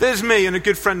There's me and a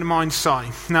good friend of mine, Si.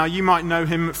 Now, you might know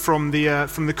him from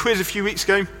the quiz a few weeks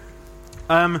ago.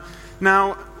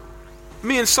 Now,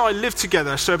 me and Si lived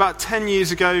together. So about 10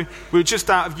 years ago, we were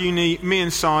just out of uni. Me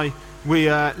and Si, we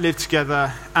lived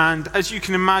together. And as you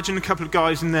can imagine, a couple of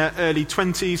guys in their early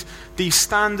 20s, the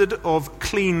standard of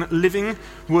clean living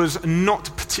was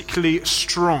not particularly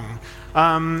strong.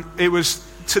 It was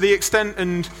to the extent,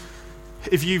 and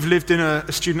if you've lived in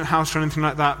a student house or anything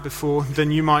like that before,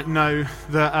 then you might know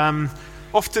that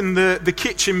often the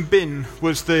kitchen bin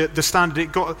was the standard.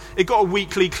 It got a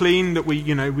weekly clean that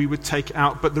we would take it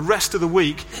out, but the rest of the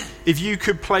week, if you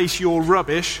could place your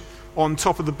rubbish on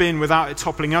top of the bin without it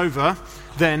toppling over,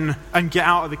 and get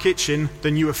out of the kitchen,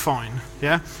 then you were fine.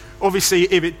 Yeah. Obviously,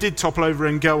 if it did topple over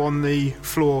and go on the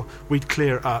floor, we'd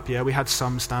clear it up. Yeah, we had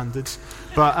some standards,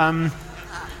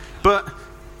 but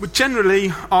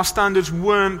generally, our standards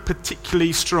weren't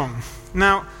particularly strong.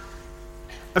 Now,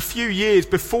 a few years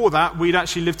before that, we'd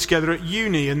actually lived together at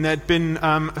uni, and there'd been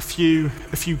a few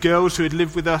girls who had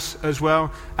lived with us as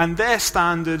well, and their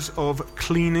standards of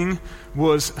cleaning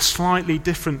was slightly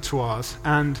different to ours.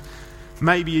 And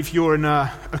maybe if you're in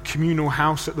a communal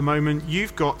house at the moment,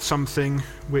 you've got something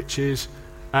which is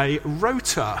a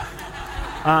rota.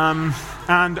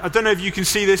 And I don't know if you can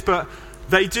see this, but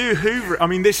they do hoover. I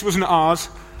mean, this wasn't ours.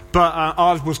 But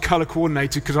ours was colour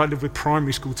coordinated because I live with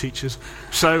primary school teachers.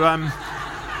 So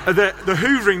the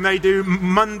hoovering they do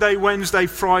Monday, Wednesday,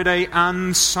 Friday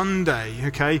and Sunday,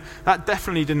 okay? That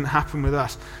definitely didn't happen with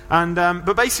us. And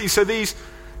but basically, so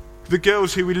the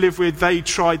girls who we live with, they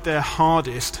tried their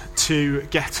hardest to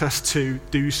get us to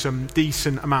do some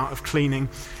decent amount of cleaning.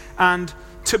 And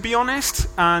to be honest,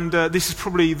 and this is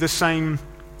probably the same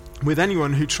with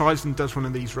anyone who tries and does one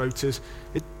of these rotas,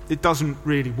 it doesn't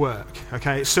really work,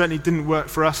 okay? It certainly didn't work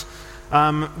for us.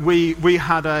 We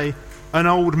had an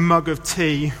old mug of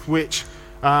tea, which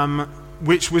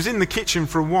was in the kitchen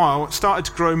for a while. It started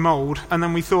to grow mould, and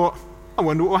then we thought, I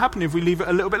wonder what will happen if we leave it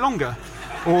a little bit longer,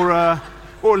 or a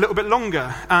little bit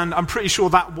longer. And I'm pretty sure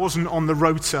that wasn't on the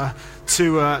rota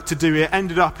to do it. It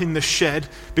ended up in the shed,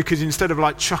 because instead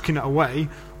of chucking it away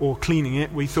or cleaning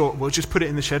it, we thought, we'll just put it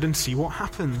in the shed and see what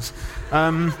happens.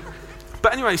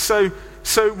 But anyway, so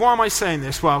why am I saying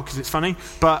this? Well, because it's funny,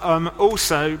 but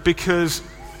also because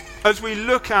as we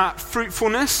look at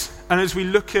fruitfulness and as we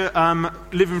look at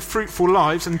living fruitful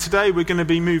lives, and today we're going to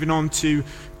be moving on to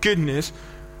goodness,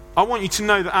 I want you to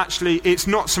know that actually it's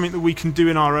not something that we can do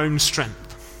in our own strength.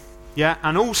 Yeah,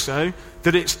 and also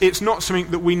that it's not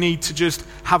something that we need to just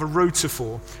have a rota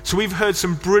for. So we've heard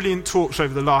some brilliant talks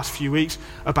over the last few weeks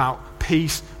about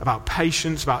peace, about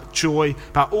patience, about joy,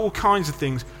 about all kinds of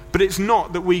things. But it's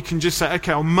not that we can just say,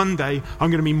 okay, on Monday I'm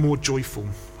going to be more joyful.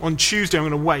 On Tuesday I'm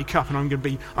going to wake up and I'm going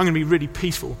to be really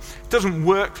peaceful. It doesn't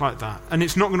work like that, and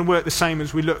it's not going to work the same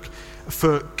as we look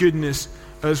for goodness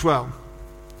as well.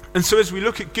 And so as we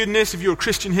look at goodness, if you're a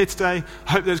Christian here today,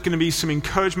 I hope there's going to be some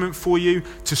encouragement for you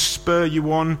to spur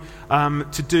you on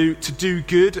to do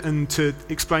good and to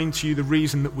explain to you the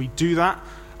reason that we do that.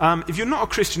 If you're not a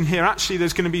Christian here, actually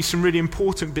there's going to be some really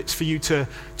important bits for you to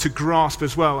grasp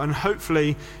as well. And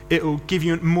hopefully it will give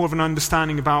you more of an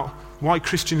understanding about why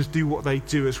Christians do what they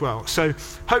do as well. So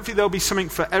hopefully there'll be something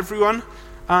for everyone.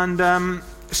 And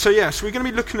so we're going to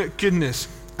be looking at goodness.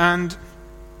 And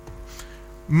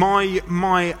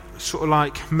my sort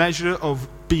of measure of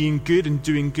being good and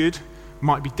doing good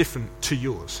might be different to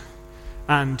yours.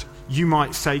 And you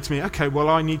might say to me, okay, well,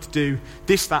 I need to do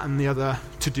this, that, and the other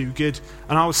to do good.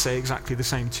 And I'll say exactly the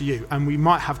same to you. And we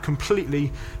might have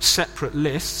completely separate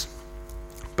lists.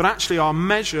 But actually, our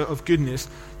measure of goodness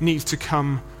needs to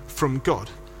come from God.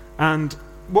 And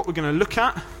what we're going to look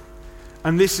at,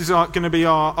 and this is going to be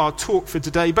our talk for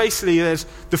today. Basically,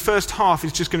 the first half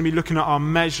is just going to be looking at our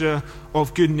measure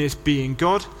of goodness being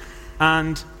God.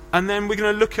 And then we're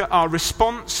going to look at our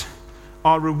response,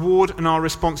 our reward, and our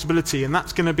responsibility. And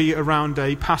that's going to be around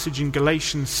a passage in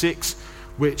Galatians 6,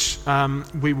 which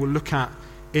we will look at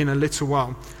in a little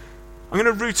while. I'm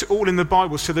going to root it all in the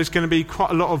Bible, so there's going to be quite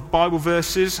a lot of Bible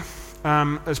verses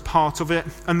as part of it.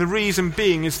 And the reason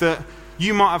being is that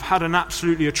you might have had an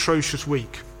absolutely atrocious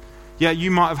week. Yeah,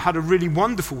 you might have had a really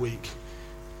wonderful week.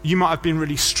 You might have been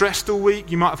really stressed all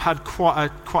week. You might have had quite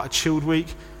a chilled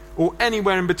week, or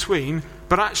anywhere in between.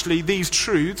 But actually, these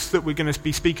truths that we're going to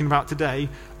be speaking about today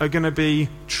are going to be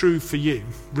true for you,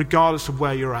 regardless of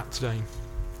where you're at today.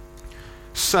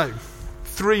 So,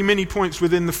 3 mini points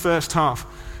within the first half.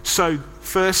 So,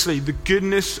 firstly, the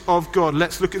goodness of God.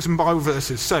 Let's look at some Bible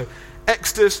verses. So,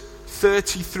 Exodus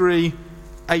 33,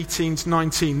 18 to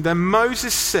 19. Then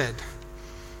Moses said,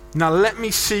 "Now let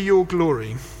me see your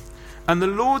glory." And the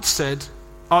Lord said,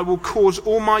 I will cause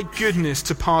all my goodness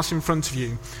to pass in front of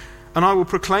you, and I will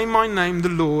proclaim my name, the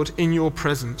Lord, in your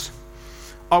presence.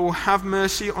 I will have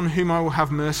mercy on whom I will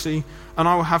have mercy, and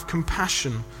I will have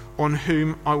compassion on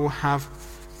whom I will have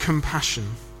compassion.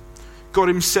 God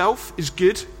himself is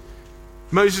good.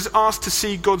 Moses asked to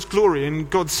see God's glory, and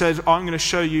God said, I'm going to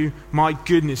show you my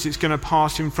goodness. It's going to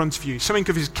pass in front of you. Something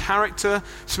of his character,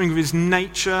 something of his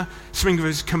nature, something of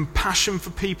his compassion for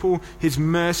people, his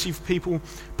mercy for people,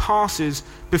 passes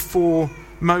before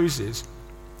Moses.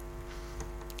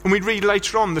 And we read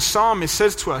later on, the psalmist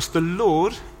says to us, the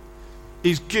Lord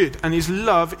is good and his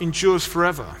love endures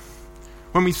forever.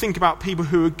 When we think about people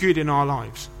who are good in our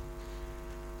lives,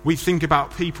 we think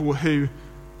about people who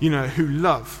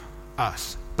love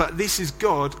us. But this is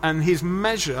God, and his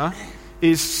measure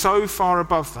is so far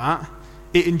above that,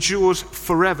 it endures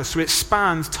forever. So it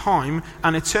spans time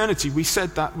and eternity. We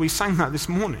sang that this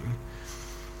morning.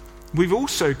 We've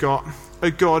also got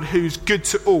a God who's good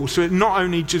to all. So it not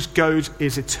only just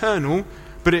is eternal,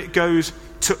 but it goes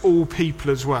to all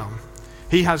people as well.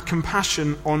 He has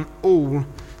compassion on all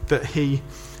that he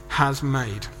has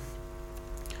made.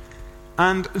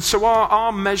 And so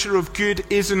our measure of good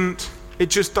it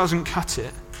just doesn't cut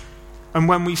it. And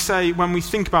when we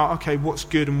think about, okay, what's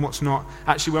good and what's not,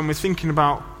 actually when we're thinking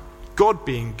about God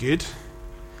being good,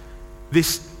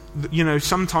 this,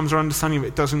 sometimes our understanding of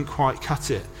it doesn't quite cut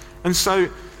it. And so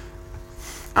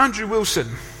Andrew Wilson,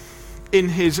 in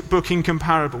his book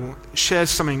Incomparable, shares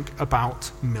something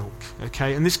about milk,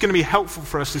 okay? And this is going to be helpful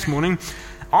for us this morning.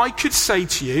 I could say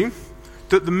to you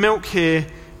that the milk here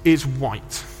is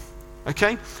white,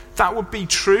 okay? That would be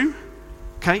true,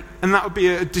 okay? And that would be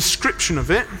a description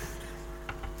of it.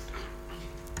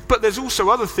 But there's also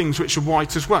other things which are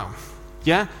white as well,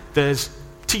 yeah? There's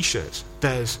t-shirts,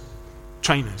 there's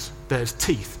trainers, there's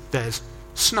teeth, there's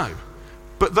snow.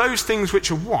 But those things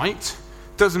which are white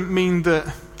doesn't mean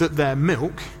that they're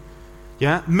milk.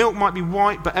 Yeah, milk might be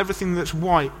white, but everything that's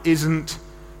white isn't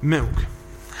milk.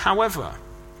 However,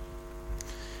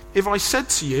 if I said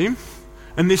to you,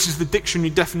 and this is the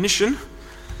dictionary definition,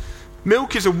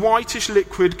 milk is a whitish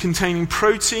liquid containing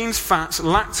proteins, fats,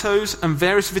 lactose, and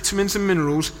various vitamins and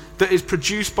minerals that is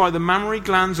produced by the mammary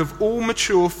glands of all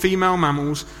mature female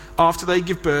mammals after they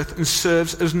give birth and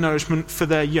serves as nourishment for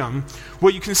their young.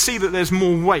 Well, you can see that there's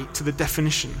more weight to the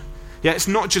definition. Yeah, it's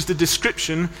not just a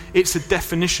description, it's a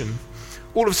definition.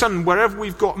 All of a sudden, wherever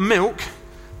we've got milk,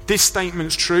 this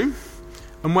statement's true.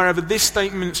 And wherever this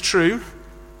statement's true,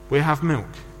 we have milk.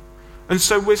 And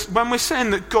so when we're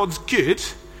saying that God's good,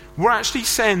 we're actually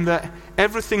saying that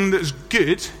everything that's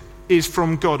good is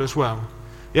from God as well.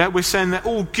 Yeah, we're saying that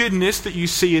all goodness that you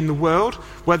see in the world,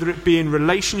 whether it be in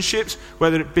relationships,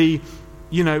 whether it be,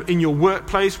 in your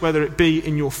workplace, whether it be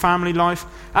in your family life,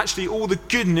 actually all the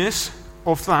goodness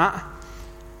of that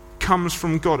comes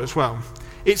from God as well.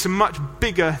 It's a much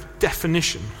bigger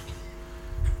definition.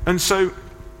 And so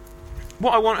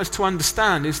what I want us to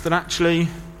understand is that actually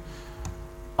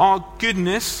our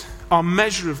goodness, our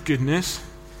measure of goodness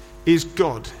is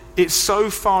God. It's so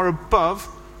far above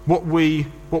what we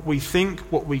think,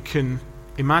 what we can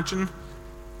imagine.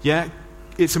 Yeah,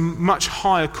 it's a much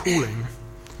higher calling.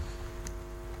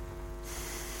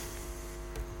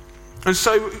 And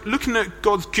so looking at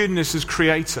God's goodness as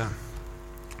creator,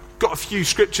 got a few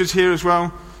scriptures here as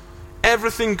well.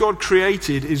 Everything God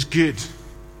created is good.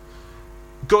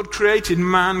 God created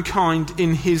mankind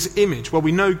in his image. Well,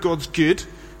 we know God's good,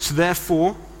 so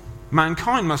therefore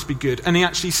mankind must be good. And he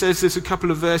actually says this a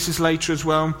couple of verses later as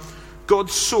well.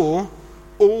 God saw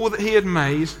all that he had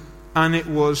made, and it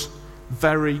was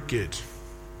very good.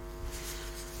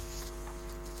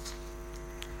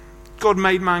 God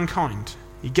made mankind.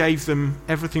 He gave them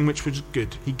everything which was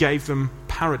good. He gave them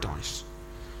paradise.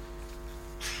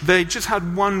 They just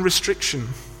had one restriction.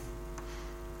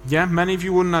 Yeah, many of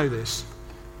you will know this.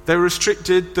 They were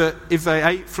restricted that if they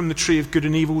ate from the tree of good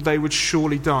and evil, they would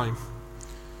surely die.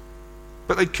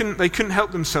 But they couldn't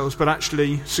help themselves but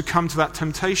actually succumb to that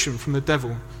temptation from the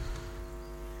devil.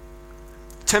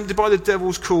 Tempted by the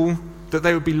devil's call that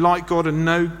they would be like God and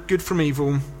know good from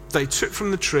evil, they took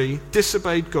from the tree,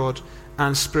 disobeyed God,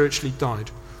 and spiritually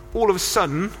died. All of a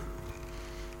sudden,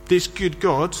 this good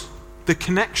God, the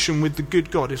connection with the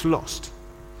good God is lost.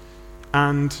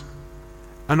 And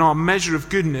our measure of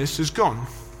goodness is gone.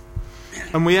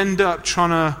 And we end up trying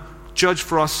to judge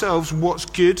for ourselves what's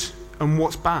good and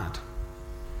what's bad.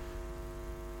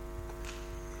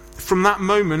 From that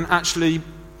moment, actually,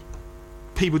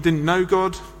 people didn't know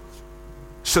God,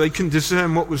 so they couldn't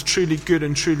discern what was truly good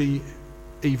and truly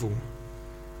evil.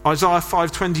 Isaiah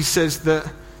 5:20 says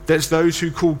that there's those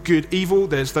who call good evil,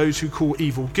 there's those who call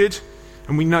evil good,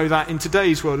 And we know that in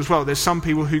today's world as well. There's some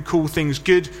people who call things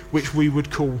good, which we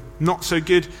would call not so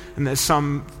good. And there's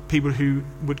some people who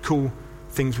would call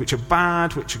things which are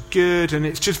bad, which are good. And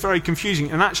it's just very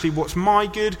confusing. And actually what's my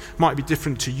good might be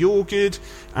different to your good.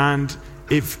 And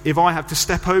if I have to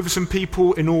step over some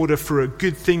people in order for a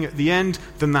good thing at the end,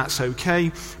 then that's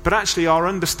okay. But actually our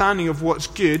understanding of what's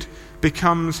good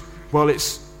becomes,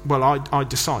 I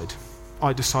decide.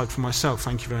 I decide for myself.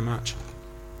 Thank you very much.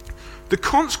 The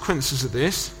consequences of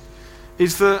this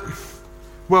is that,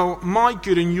 my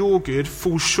good and your good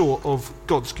fall short of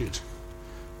God's good.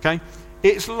 Okay?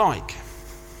 It's like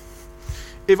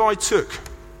if I took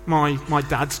my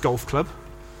dad's golf club,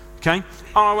 okay, and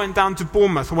I went down to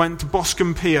Bournemouth, I went to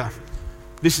Boscombe Pier.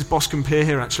 This is Boscombe Pier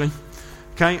here, actually.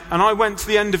 Okay? And I went to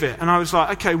the end of it, and I was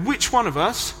like, okay, which one of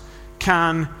us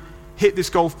can hit this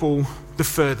golf ball the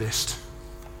furthest?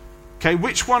 Okay,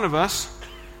 which one of us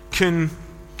can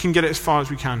get it as far as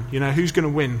we can? You know, who's going to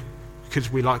win?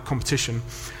 Because we like competition.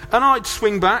 And I'd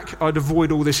swing back. I'd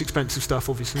avoid all this expensive stuff,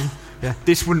 obviously. Yeah,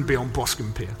 this wouldn't be on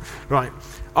Boscombe Pier. Right.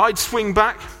 I'd swing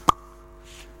back.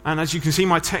 And as you can see,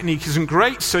 my technique isn't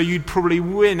great, so you'd probably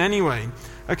win anyway.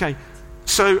 Okay,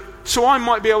 so I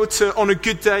might be able to, on a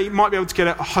good day, might be able to get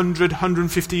it 100,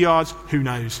 150 yards. Who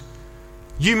knows?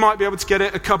 You might be able to get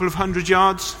it a couple of 100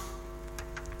 yards.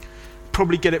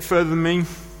 Probably get it further than me.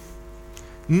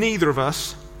 Neither of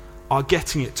us are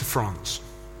getting it to France.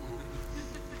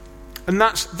 And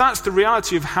that's the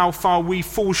reality of how far we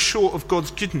fall short of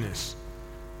God's goodness.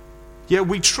 Yeah,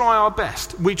 we try our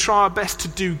best. We try our best to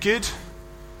do good.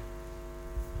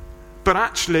 But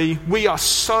actually, we are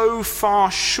so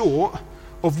far short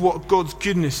of what God's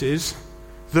goodness is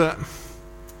that,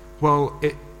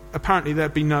 apparently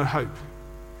there'd be no hope.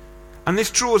 And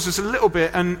this draws us a little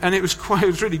bit, and it was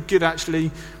really good actually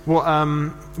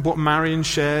what Marion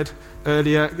shared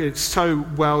earlier. It so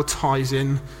well ties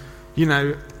in, you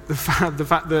know, the fact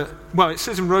that it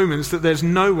says in Romans that there's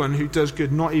no one who does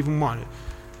good, not even one.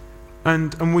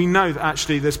 And we know that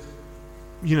actually there's,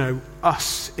 you know,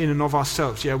 us in and of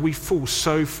ourselves. Yeah, we fall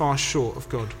so far short of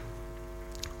God.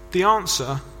 The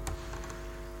answer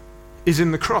is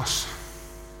in the cross.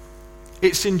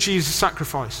 It's in Jesus'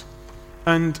 sacrifice.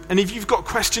 And if you've got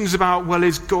questions about,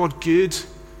 is God good?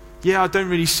 Yeah, I don't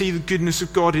really see the goodness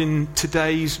of God in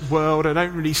today's world. I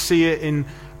don't really see it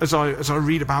as I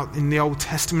read about in the Old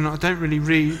Testament. I don't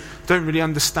really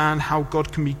understand how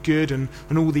God can be good and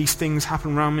all these things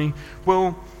happen around me.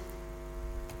 Well,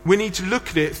 we need to look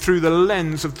at it through the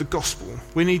lens of the gospel.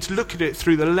 We need to look at it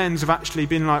through the lens of actually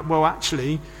being like,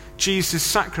 Jesus'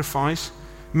 sacrifice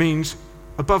means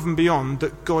above and beyond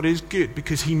that God is good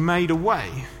because he made a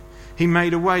way. He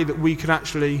made a way that we could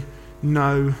actually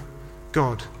know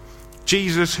God.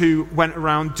 Jesus, who went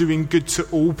around doing good to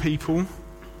all people,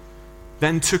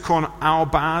 then took on our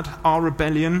bad, our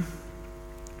rebellion.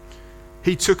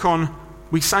 He took on,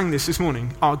 we sang this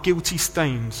morning, our guilty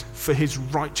stains for his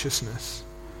righteousness.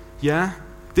 Yeah?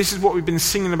 This is what we've been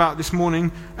singing about this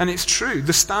morning, and it's true.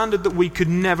 The standard that we could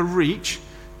never reach,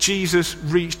 Jesus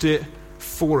reached it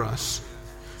for us.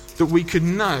 That we could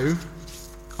know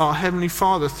our Heavenly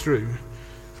Father through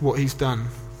what he's done.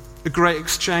 A great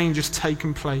exchange has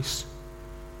taken place.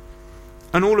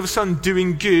 And all of a sudden,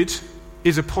 doing good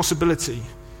is a possibility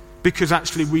because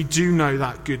actually we do know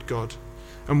that good God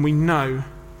and we know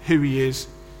who he is.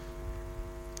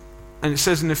 And it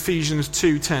says in Ephesians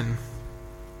 2:10,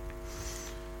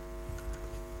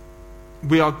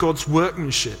 we are God's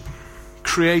workmanship,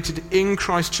 created in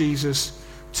Christ Jesus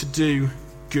to do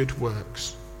good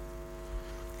works.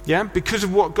 Yeah, because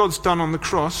of what God's done on the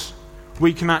cross,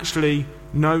 we can actually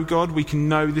know God, we can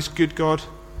know this good God,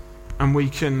 and we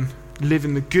can live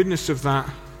in the goodness of that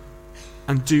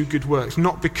and do good works. It's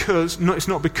not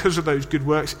because of those good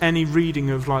works. Any reading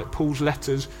of like Paul's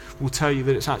letters will tell you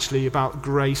that it's actually about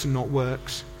grace and not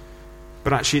works.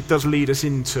 But actually it does lead us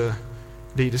into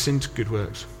good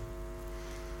works.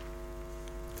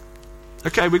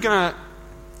 Okay, we're going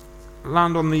to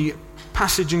land on the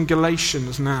passage in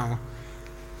Galatians now,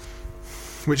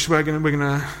 which we're going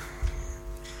to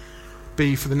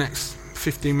be for the next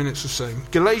 15 minutes or so.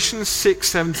 Galatians 6,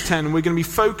 7 to 10, and we're going to be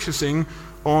focusing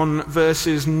on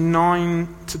verses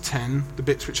 9 to 10, the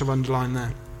bits which I've underlined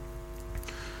there.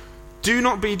 Do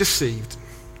not be deceived.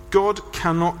 God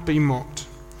cannot be mocked.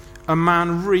 A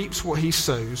man reaps what he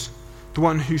sows. The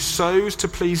one who sows to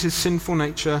please his sinful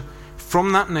nature,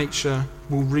 from that nature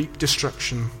will reap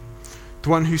destruction. The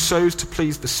one who sows to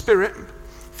please the Spirit,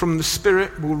 from the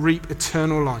Spirit will reap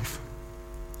eternal life.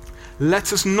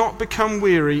 Let us not become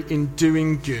weary in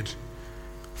doing good,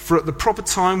 for at the proper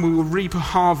time we will reap a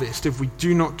harvest if we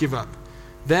do not give up.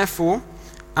 Therefore,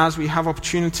 as we have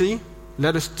opportunity,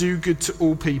 let us do good to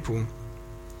all people,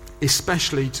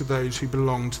 especially to those who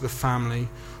belong to the family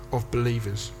of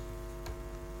believers.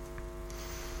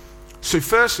 So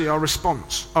firstly, our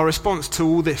response to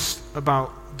all this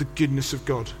about the goodness of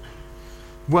God.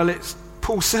 Well,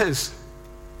 Paul says,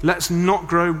 let's not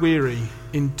grow weary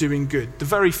in doing good. The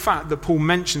very fact that Paul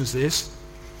mentions this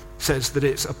says that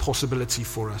it's a possibility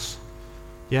for us.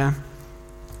 Yeah?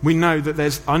 I know that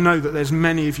there's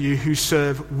many of you who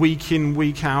serve week in,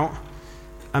 week out,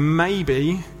 and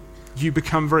maybe you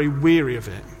become very weary of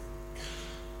it.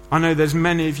 I know there's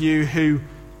many of you who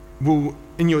will,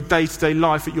 in your day-to-day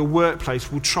life at your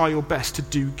workplace, will try your best to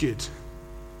do good.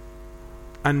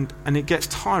 And it gets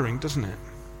tiring, doesn't it?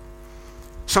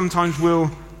 Sometimes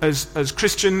as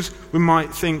Christians, we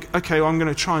might think, okay, well, I'm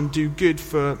going to try and do good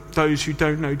for those who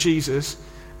don't know Jesus,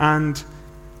 and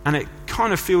it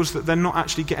kind of feels that they're not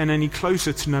actually getting any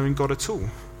closer to knowing God at all.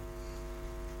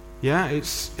 Yeah,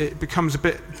 it becomes a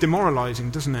bit demoralizing,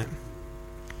 doesn't it?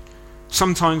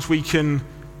 Sometimes we can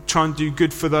try and do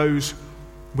good for those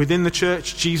within the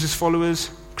church, Jesus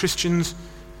followers, Christians,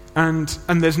 and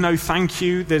there's no thank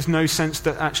you, there's no sense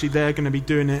that actually they're going to be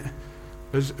doing it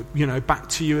as, back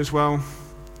to you as well.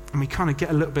 And we kind of get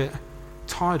a little bit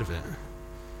tired of it.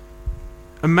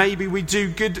 And maybe we do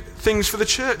good things for the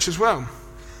church as well.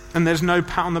 And there's no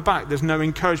pat on the back, there's no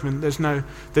encouragement, there's no,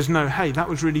 hey, that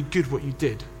was really good what you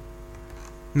did.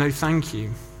 No thank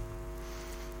you.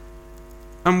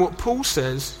 And what Paul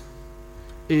says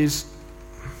is,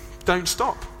 don't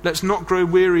stop. Let's not grow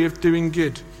weary of doing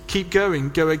good. Keep going,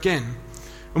 go again.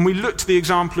 And we look to the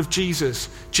example of Jesus.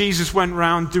 Jesus went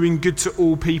around doing good to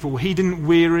all people. He didn't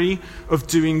weary of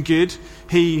doing good.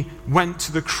 He went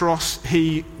to the cross.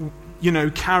 He,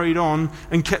 carried on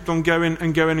and kept on going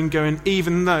and going and going,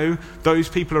 even though those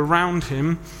people around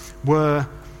him were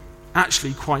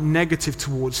actually quite negative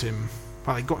towards him.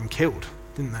 Well, they got him killed,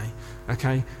 didn't they?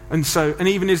 Okay, and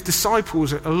even his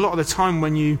disciples, a lot of the time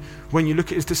when you look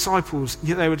at his disciples,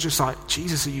 they were just like,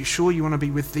 Jesus, are you sure you want to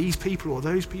be with these people or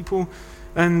those people?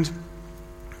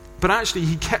 But actually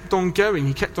he kept on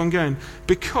going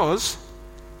because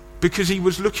he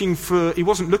wasn't looking for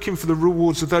the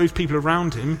rewards of those people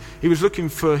around him, he was looking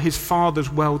for his Father's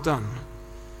well done.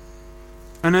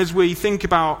 And as we think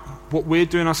about what we're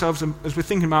doing ourselves, and as we're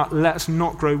thinking about let's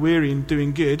not grow weary in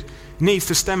doing good, it needs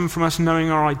to stem from us knowing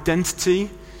our identity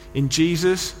in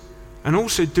Jesus and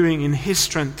also doing in his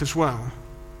strength as well.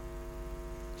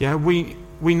 Yeah, we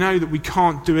know that we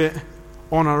can't do it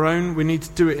on our own. We need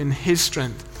to do it in his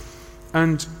strength.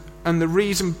 And the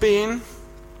reason being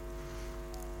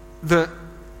that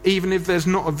even if there's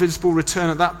not a visible return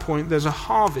at that point, there's a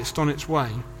harvest on its way.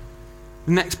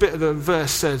 The next bit of the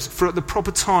verse says, for at the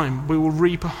proper time we will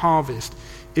reap a harvest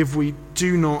if we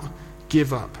do not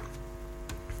give up.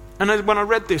 And when I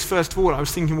read this, first of all, I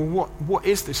was thinking, well, what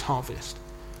is this harvest?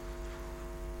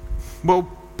 Well,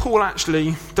 Paul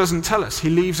actually doesn't tell us.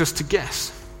 He leaves us to guess.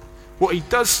 What he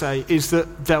does say is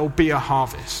that there'll be a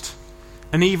harvest.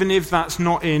 And even if that's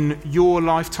not in your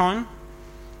lifetime,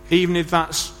 even if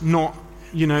that's not,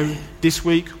 this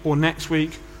week or next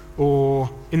week or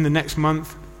in the next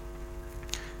month,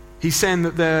 he's saying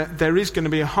that there is going to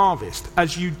be a harvest.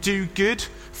 As you do good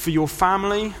for your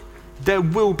family, there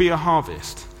will be a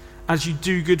harvest. As you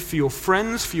do good for your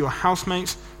friends, for your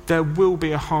housemates, there will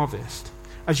be a harvest.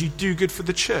 As you do good for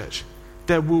the church,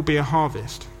 there will be a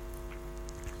harvest.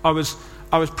 I was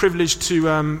privileged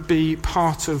to be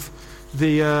part of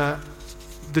the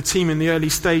team in the early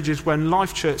stages when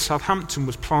Life Church Southampton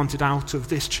was planted out of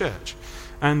this church.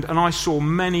 And I saw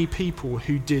many people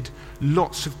who did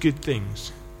lots of good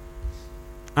things.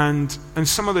 And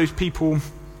some of those people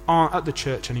aren't at the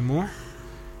church anymore.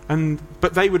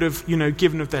 But they would have,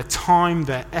 given of their time,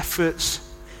 their efforts.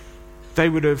 They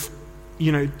would have,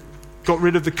 got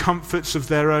rid of the comforts of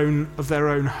their own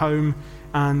home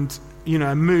and,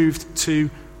 moved to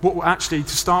what actually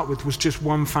to start with was just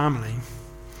one family.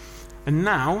 And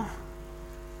now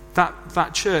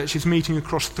that church is meeting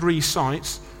across 3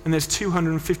 sites, and there's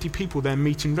 250 people there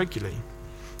meeting regularly.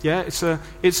 Yeah, it's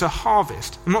a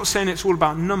harvest. I'm not saying it's all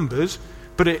about numbers,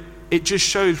 but it just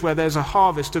shows where there's a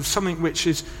harvest of something which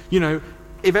is,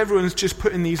 if everyone's just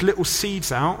putting these little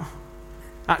seeds out,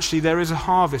 actually there is a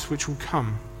harvest which will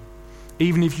come,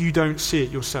 even if you don't see it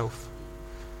yourself.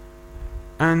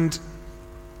 And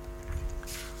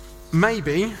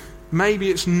maybe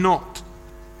it's not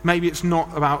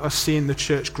about us seeing the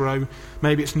church grow.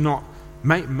 Maybe it's not.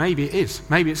 Maybe it is.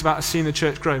 Maybe it's about us seeing the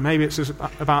church grow. Maybe it's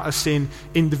about us seeing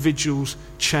individuals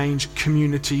change,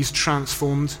 communities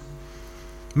transformed.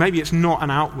 Maybe it's not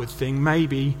an outward thing.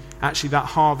 Maybe actually that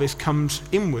harvest comes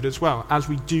inward as well. As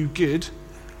we do good,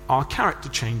 our character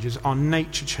changes, our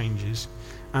nature changes,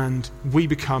 and we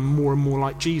become more and more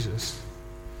like Jesus.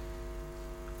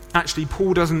 Actually,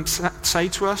 Paul doesn't say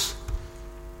to us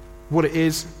what it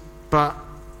is, but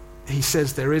he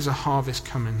says there is a harvest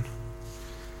coming.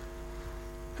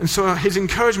 And so his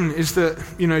encouragement is that,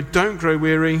 don't grow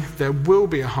weary, there will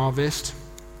be a harvest.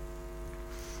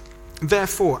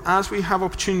 Therefore, as we have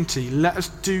opportunity, let us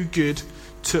do good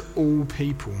to all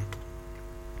people.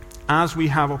 As we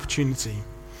have opportunity.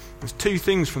 There's two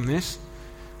things from this.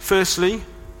 Firstly,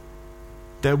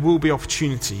 there will be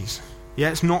opportunities. Yeah,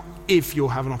 it's not if you'll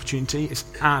have an opportunity, it's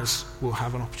as we'll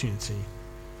have an opportunity.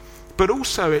 But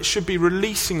also it should be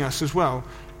releasing us as well.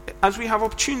 As we have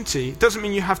opportunity, it doesn't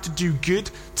mean you have to do good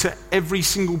to every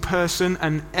single person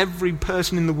and every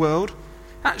person in the world.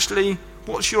 Actually,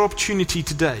 what's your opportunity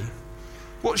today?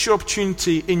 What's your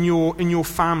opportunity in your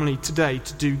family today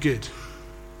to do good?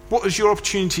 What is your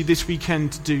opportunity this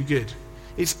weekend to do good?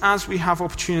 It's as we have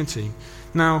opportunity.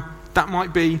 Now, that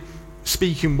might be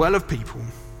speaking well of people.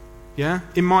 Yeah?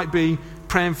 It might be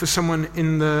praying for someone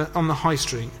on the high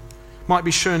street. It might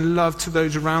be showing love to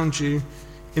those around you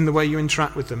in the way you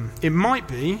interact with them. It might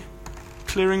be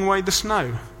clearing away the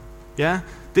snow. Yeah?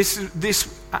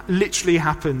 This literally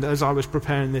happened as I was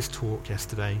preparing this talk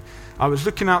yesterday. I was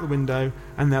looking out the window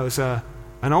and there was an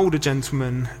older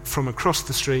gentleman from across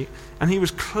the street, and he was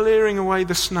clearing away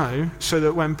the snow so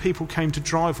that when people came to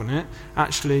drive on it,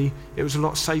 actually it was a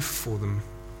lot safer for them.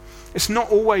 It's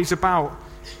not always about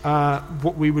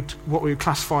what we would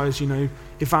classify as,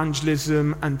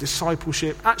 evangelism and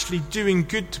discipleship. Actually doing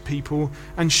good to people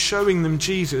and showing them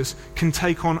Jesus can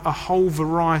take on a whole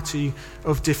variety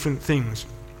of different things.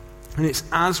 And it's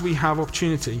as we have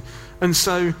opportunity. And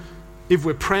so if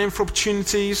we're praying for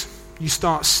opportunities, you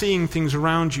start seeing things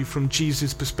around you from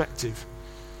Jesus' perspective.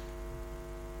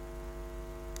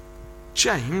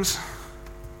 James,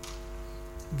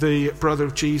 the brother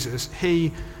of Jesus,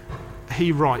 he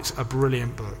writes a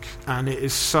brilliant book, and it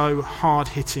is so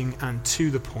hard-hitting and to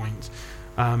the point.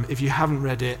 If you haven't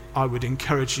read it, I would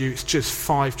encourage you. It's just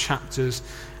 5 chapters,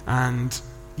 and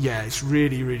it's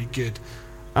really, really good.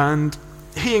 And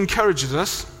he encourages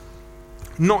us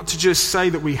not to just say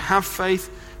that we have faith,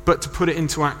 but to put it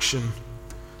into action.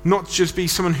 Not to just be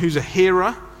someone who's a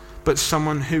hearer, but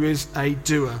someone who is a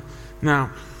doer.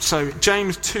 Now, so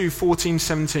James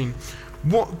 2:14-17.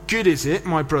 What good is it,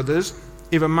 my brothers,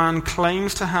 if a man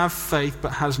claims to have faith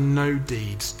but has no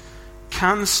deeds?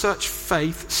 Can such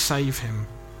faith save him?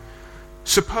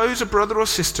 Suppose a brother or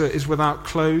sister is without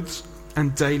clothes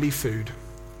and daily food.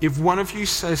 If one of you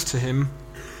says to him,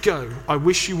 "Go, I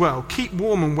wish you well, keep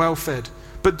warm and well fed,"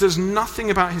 but does nothing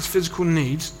about his physical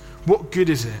needs, what good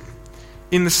is it?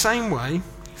 In the same way,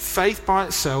 faith by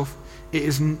itself,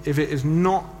 if it is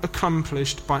not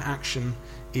accomplished by action,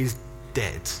 is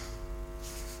dead.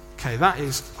 Okay, that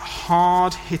is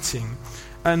hard-hitting.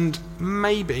 And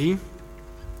maybe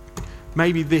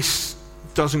this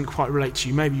doesn't quite relate to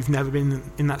you. Maybe you've never been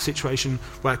in that situation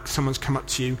where someone's come up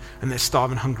to you and they're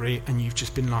starving hungry and you've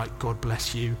just been like, "God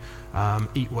bless you,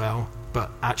 eat well,"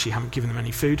 but actually haven't given them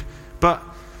any food. But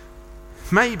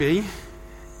maybe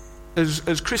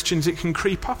as Christians it can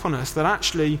creep up on us that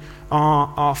actually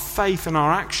our faith and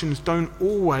our actions don't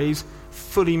always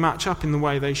fully match up in the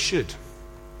way they should.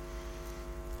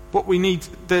 What we need,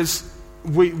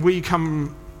 we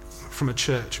come from a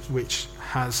church which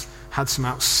has had some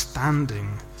outstanding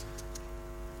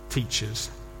teachers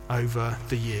over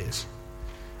the years.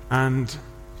 And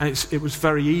it was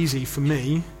very easy for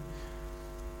me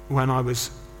when I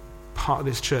was part of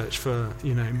this church for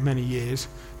many years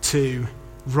to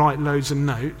write loads of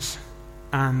notes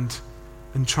and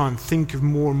try and think of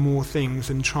more and more things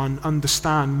and try and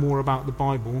understand more about the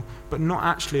Bible, but not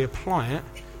actually apply it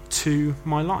to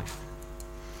my life.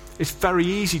 It's very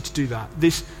easy to do that.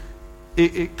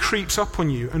 It creeps up on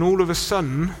you, and all of a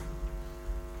sudden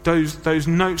those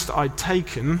notes that I'd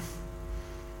taken,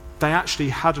 they actually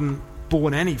hadn't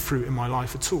borne any fruit in my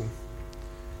life at all.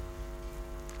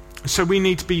 So we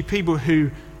need to be people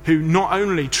who not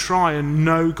only try and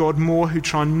know God more, who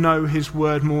try and know his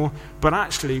word more, but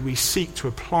actually we seek to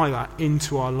apply that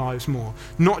into our lives more.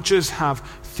 Not just have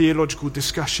theological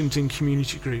discussions in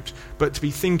community groups, but to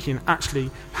be thinking, actually,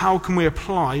 how can we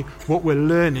apply what we're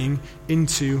learning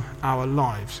into our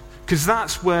lives? Because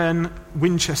that's when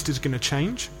Winchester's going to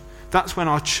change. That's when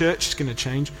our church is going to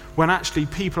change, when actually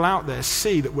people out there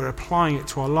see that we're applying it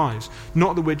to our lives.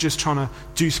 Not that we're just trying to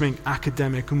do something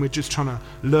academic and we're just trying to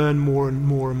learn more and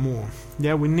more and more.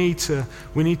 Yeah, we need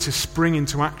to spring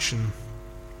into action.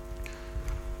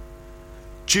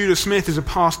 Judah Smith is a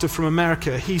pastor from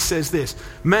America. He says this: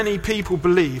 many people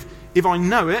believe if I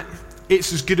know it,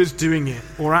 it's as good as doing it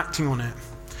or acting on it.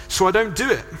 So I don't do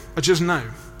it, I just know.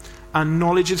 And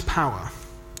knowledge is power.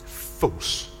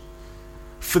 False.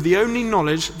 For the only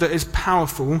knowledge that is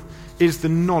powerful is the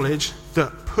knowledge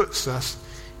that puts us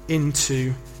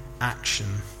into action.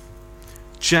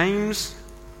 James,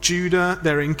 Judah,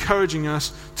 they're encouraging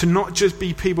us to not just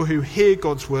be people who hear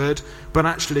God's word, but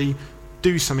actually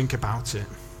do something about it.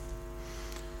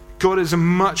 God is a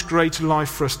much greater life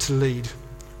for us to lead,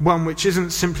 one which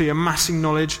isn't simply amassing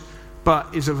knowledge,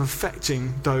 but is of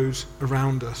affecting those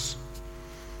around us.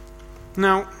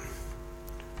 Now,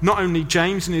 not only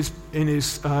James in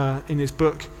his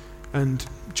book and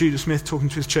Judah Smith talking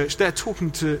to his church, they're talking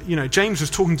to, James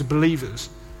was talking to believers.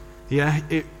 Yeah,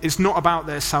 it's not about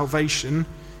their salvation.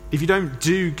 If you don't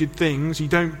do good things, you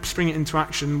don't spring it into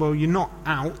action, well, you're not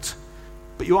out,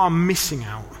 but you are missing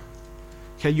out.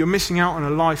 Okay, you're missing out on a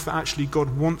life that actually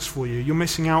God wants for you. You're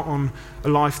missing out on a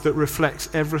life that reflects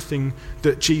everything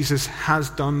that Jesus has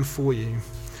done for you.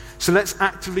 So let's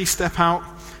actively step out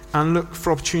and look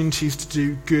for opportunities to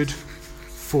do good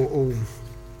for all.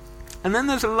 And then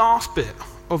there's a last bit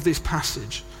of this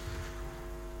passage,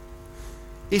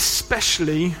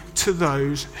 especially to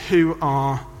those who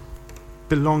are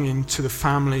belonging to the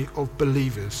family of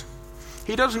believers.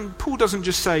 Paul doesn't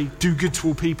just say, do good to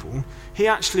all people. He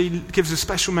actually gives a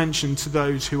special mention to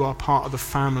those who are part of the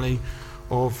family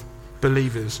of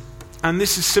believers. And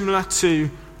this is similar to,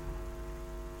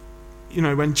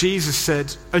 when Jesus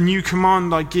said, a new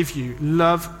command I give you,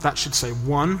 love, that should say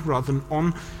one rather than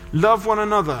on, love one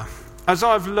another. As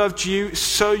I've loved you,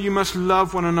 so you must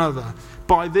love one another.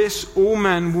 By this, all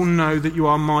men will know that you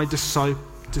are my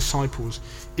disciples,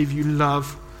 if you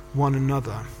love one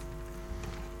another.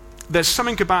 There's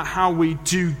something about how we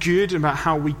do good, about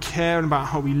how we care, and about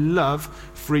how we love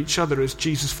for each other as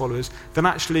Jesus followers that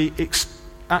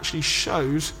actually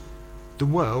shows the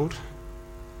world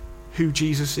who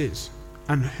Jesus is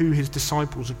and who his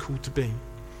disciples are called to be.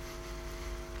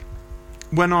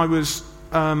 When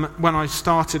I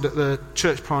started at the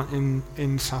church plant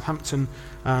in Southampton,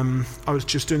 I was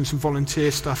just doing some volunteer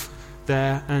stuff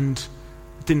there and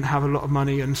didn't have a lot of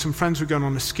money, and some friends were going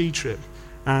on a ski trip,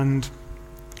 and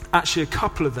actually a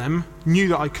couple of them knew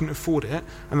that I couldn't afford it,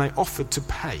 and they offered to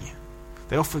pay.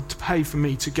 They offered to pay for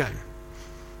me to go.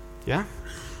 Yeah?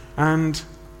 And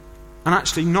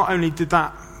actually not only did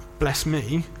that bless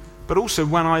me, but also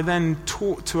when I then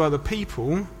talked to other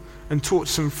people and talked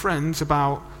to some friends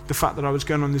about the fact that I was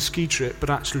going on this ski trip, but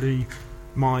actually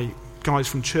my guys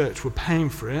from church were paying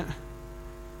for it,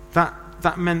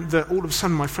 that meant that all of a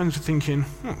sudden my friends were thinking,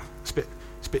 it's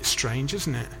a bit strange,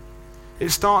 isn't it? It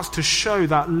starts to show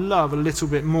that love a little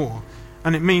bit more.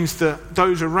 And it means that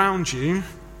those around you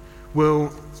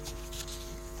will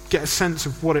get a sense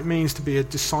of what it means to be a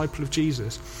disciple of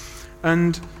Jesus.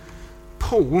 And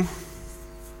Paul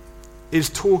is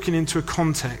talking into a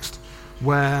context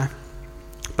where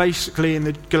basically in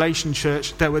the Galatian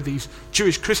church there were these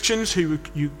Jewish Christians who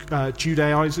were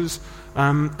Judaizers,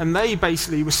 and they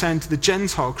basically were saying to the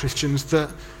Gentile Christians that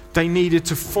they needed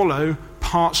to follow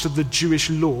parts of the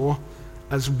Jewish law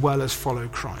as well as follow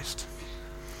Christ.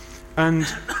 And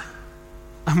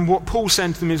what Paul's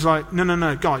saying to them is like,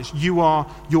 no, guys,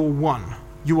 you're one.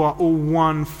 You are all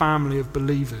one family of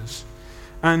believers.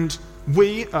 And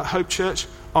we at Hope Church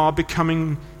are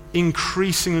becoming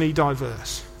increasingly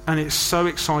diverse. And it's so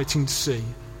exciting to see.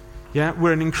 Yeah,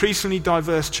 we're an increasingly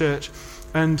diverse church,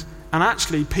 and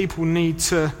actually people need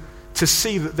to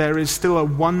see that there is still a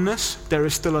oneness, there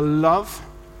is still a love,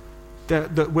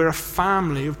 that we're a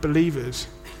family of believers.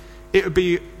 It would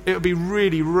be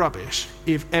really rubbish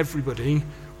if everybody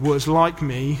was like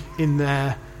me in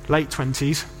their late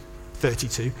 20s,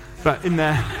 32, but in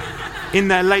their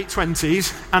late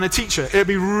 20s and a teacher. It would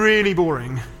be really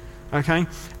boring, okay?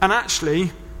 And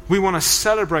actually, we want to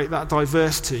celebrate that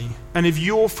diversity. And if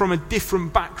you're from a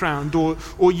different background or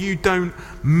you don't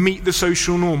meet the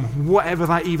social norm, whatever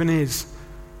that even is,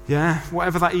 yeah,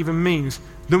 whatever that even means,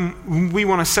 then we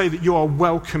want to say that you are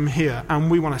welcome here,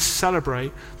 and we want to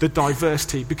celebrate the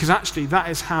diversity, because actually that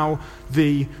is how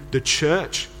the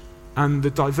church and the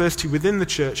diversity within the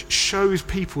church shows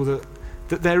people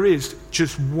that there is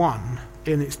just one,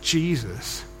 and it's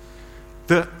Jesus.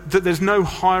 That there's no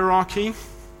hierarchy,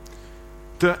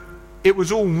 that it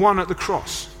was all one at the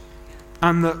cross,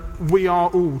 and that we are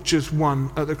all just one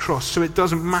at the cross. So it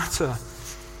doesn't matter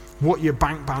what your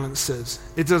bank balance says.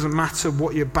 It doesn't matter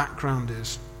what your background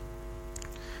is.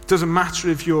 It doesn't matter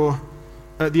if you're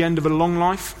at the end of a long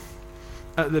life,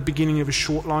 at the beginning of a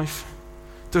short life.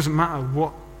 It doesn't matter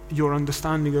what your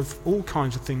understanding of all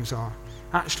kinds of things are.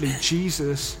 Actually,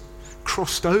 Jesus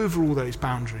crossed over all those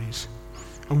boundaries,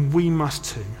 and we must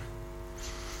too.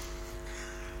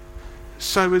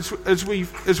 So as we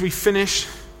finish,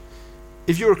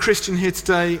 if you're a Christian here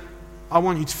today, I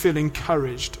want you to feel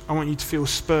encouraged. I want you to feel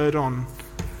spurred on.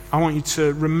 I want you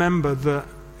to remember that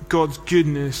God's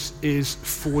goodness is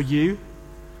for you,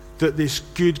 that this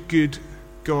good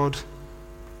God,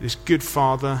 this good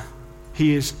Father,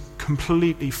 he is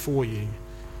completely for you.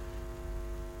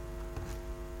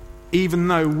 Even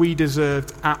though we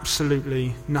deserved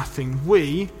absolutely nothing,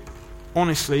 we,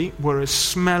 honestly, were as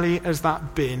smelly as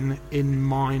that bin in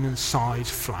Mine and Side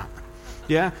flat.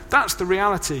 Yeah, that's the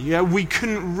reality. Yeah, we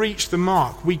couldn't reach the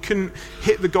mark. We couldn't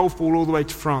hit the golf ball all the way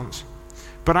to France.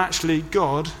 But actually,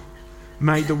 God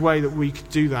made the way that we could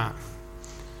do that.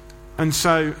 And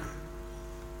so,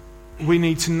 we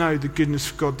need to know the goodness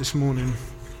of God this morning.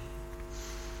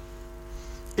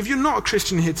 If you're not a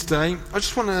Christian here today, I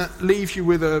just want to leave you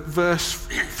with a verse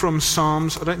from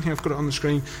Psalms. I don't think I've got it on the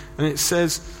screen. And it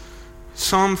says,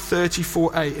 Psalm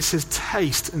 34:8, it says,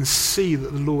 "Taste and see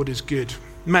that the Lord is good."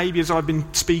 Maybe as I've been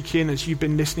speaking, as you've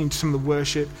been listening to some of the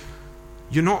worship,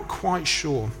 you're not quite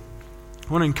sure.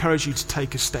 I want to encourage you to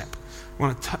take a step. I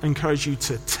want to encourage you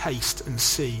to taste and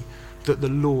see that the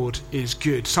Lord is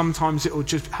good. Sometimes it will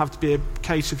just have to be a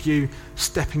case of you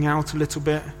stepping out a little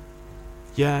bit.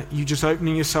 Yeah, you just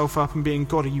opening yourself up and being,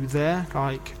 God, are you there?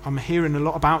 Like, I'm hearing a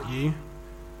lot about you.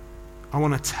 I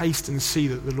want to taste and see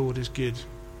that the Lord is good.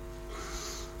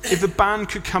 If the band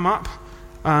could come up,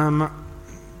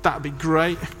 that'd be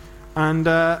great. And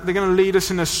they're going to lead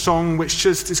us in a song which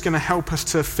just is going to help us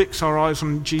to fix our eyes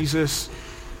on Jesus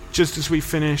just as we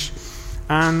finish.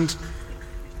 And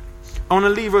I want to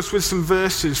leave us with some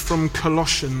verses from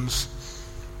Colossians.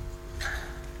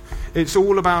 It's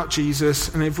all about Jesus,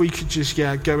 and if we could just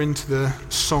go into the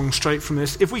song straight from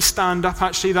this. If we stand up,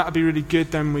 actually, that would be really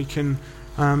good. Then we can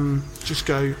just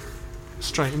go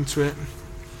straight into it.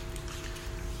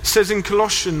 It says in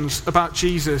Colossians about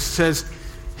Jesus, it says,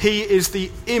 "He is the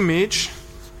image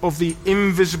of the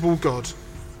invisible God,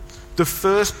 the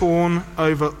firstborn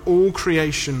over all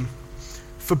creation.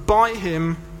 For by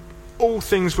him all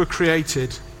things were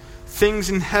created, things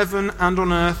in heaven and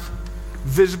on earth,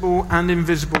 visible and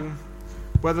invisible,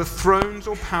 whether thrones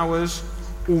or powers,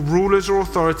 or rulers or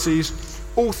authorities,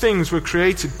 all things were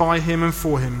created by him and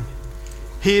for him.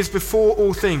 He is before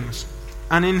all things,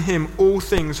 and in him all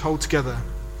things hold together.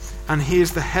 And he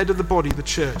is the head of the body, the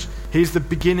church. He is the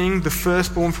beginning, the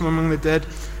firstborn from among the dead,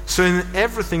 so in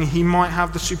everything he might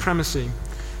have the supremacy.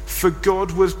 For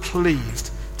God was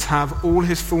pleased to have all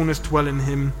his fullness dwell in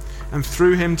him, and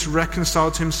through him to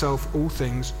reconcile to himself all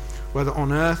things, whether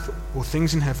on earth or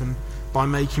things in heaven, by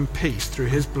making peace through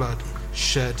his blood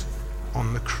shed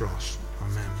on the cross."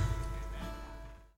 Amen.